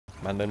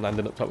Mandan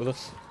landing up top with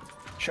us.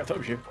 Shut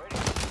up, you.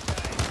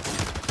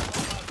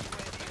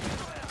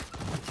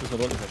 There's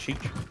another one with a sheet.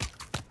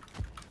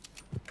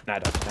 Nah,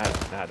 dog. Come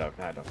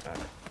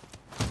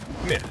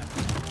here.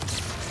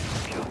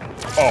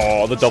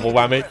 Oh, the double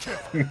whammy.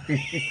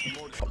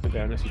 Pop it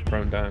down, this is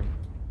prone down.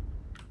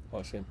 Oh,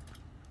 I see him.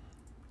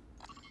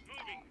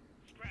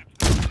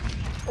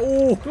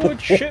 Oh,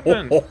 good shit,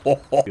 man. The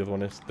other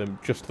one is them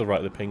just to the right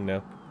of the ping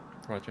now.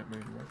 Right, Jack,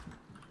 moving right.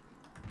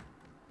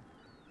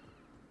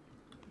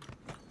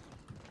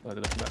 Oh, they're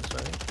looking back this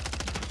way.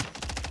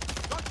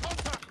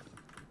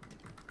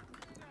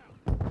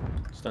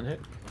 Stun hit.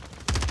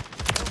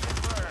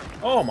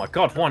 Oh my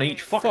god, one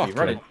each. Fuck me,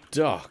 running.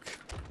 Duck.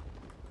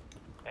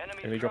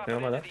 Enemy dropping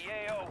on my left.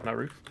 On that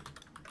roof.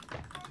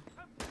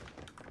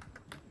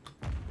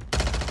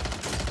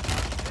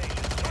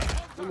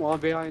 Come on,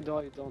 behind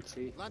all you don't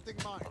see.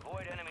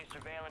 Avoid enemy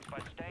surveillance by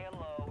staying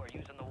low or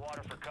using the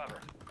water for cover.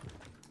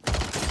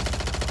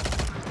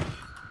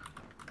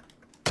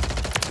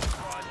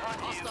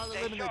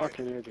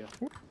 Fucking idiot.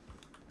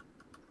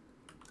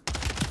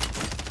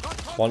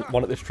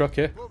 One at this truck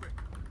here.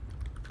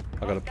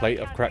 I got a plate.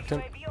 I've cracked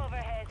him.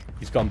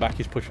 He's gone back.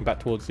 He's pushing back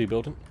towards the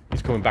building.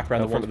 He's coming back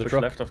around the front of the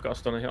truck. Left. I've got a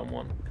stun hit on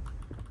one.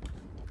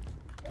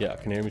 Yeah, I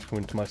can hear him. He's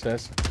coming to my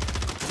stairs.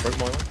 Broke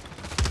my one.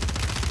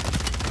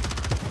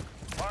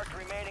 Marked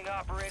remaining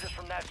operators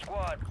from that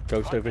squad.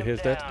 Ghost over here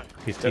is dead. Down.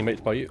 His teammates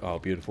by you. Oh,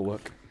 beautiful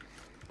work.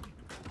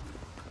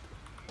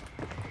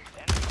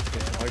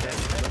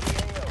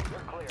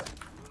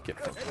 Get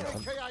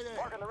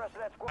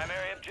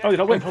Oh, did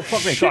I win? Oh,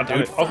 fuck me. God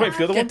damn it. I was waiting for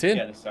the other one. Get in.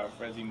 Yeah, the South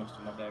Res, he must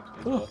have not there.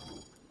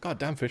 God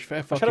damn fish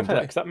fair Shut fucking up, play.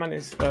 Alex. That man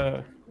is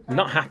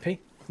not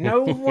happy.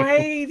 No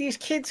way, these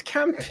kids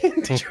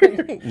camping.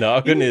 No,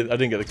 I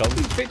didn't get the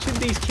comment. Picturing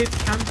these kids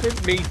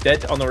camping. Me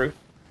dead on the roof.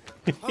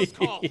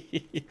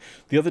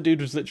 The other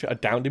dude was literally, I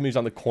downed him. He was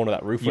on the corner of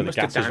that roof You where the must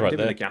have gas is downed right him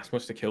there. and the gas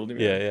must have killed him.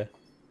 Yeah, yeah.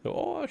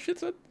 Oh shit,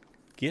 son.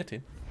 Get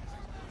in.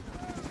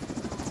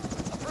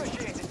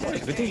 Oh,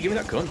 good thing you give me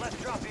that gun. Let's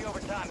drop the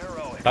overtime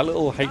heroic. That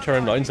little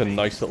HRM9's a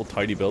nice little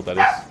tidy build, that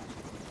is.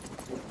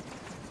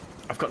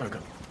 I've got no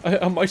gun.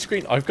 On my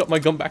screen, I've got my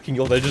gun back and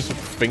you're there just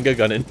finger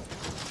gunning.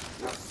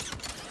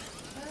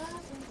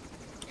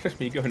 Just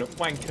me going up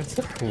wankers.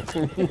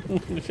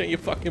 Shut you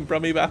fucking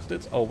brummy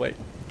bastards. Oh, wait.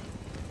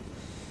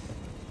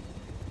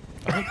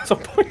 Some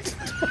point.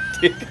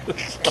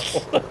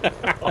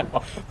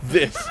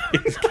 This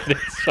is getting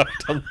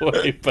sucked on the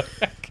way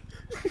back.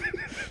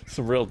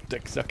 Some real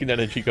dick-sucking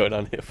energy going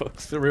on here,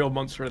 folks. The real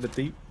monster of the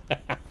deep. I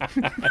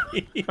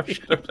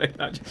should have played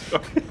that.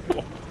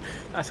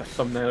 That's a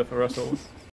thumbnail for us all.